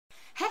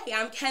Hey,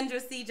 I'm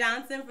Kendra C.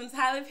 Johnson from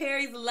Tyler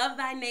Perry's Love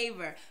Thy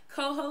Neighbor,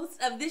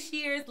 co-host of this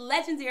year's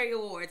Legendary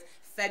Awards,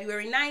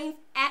 February 9th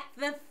at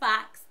the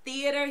Fox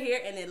Theater here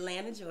in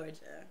Atlanta,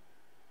 Georgia.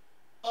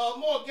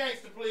 More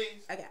gangster,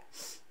 please. Okay.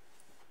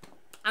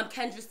 I'm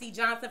Kendra C.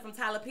 Johnson from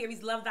Tyler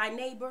Perry's Love Thy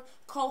Neighbor,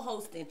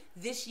 co-hosting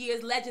this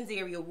year's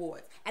Legendary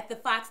Awards at the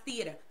Fox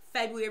Theater,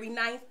 February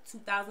 9th,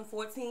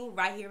 2014,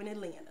 right here in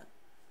Atlanta.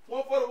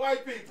 One for the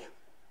white people.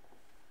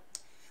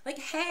 Like,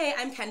 hey,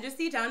 I'm Kendra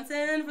C.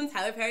 Johnson from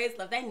Tyler Perry's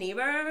Love Thy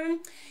Neighbor,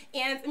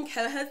 and I'm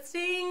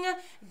co-hosting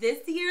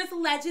this year's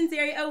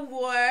Legendary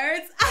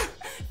Awards,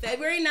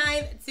 February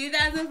 9th,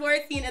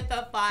 2014 at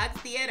the Fox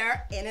Theater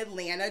in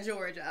Atlanta,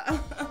 Georgia.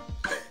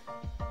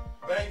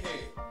 Bang head.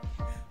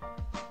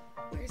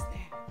 Where's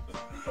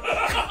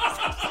that?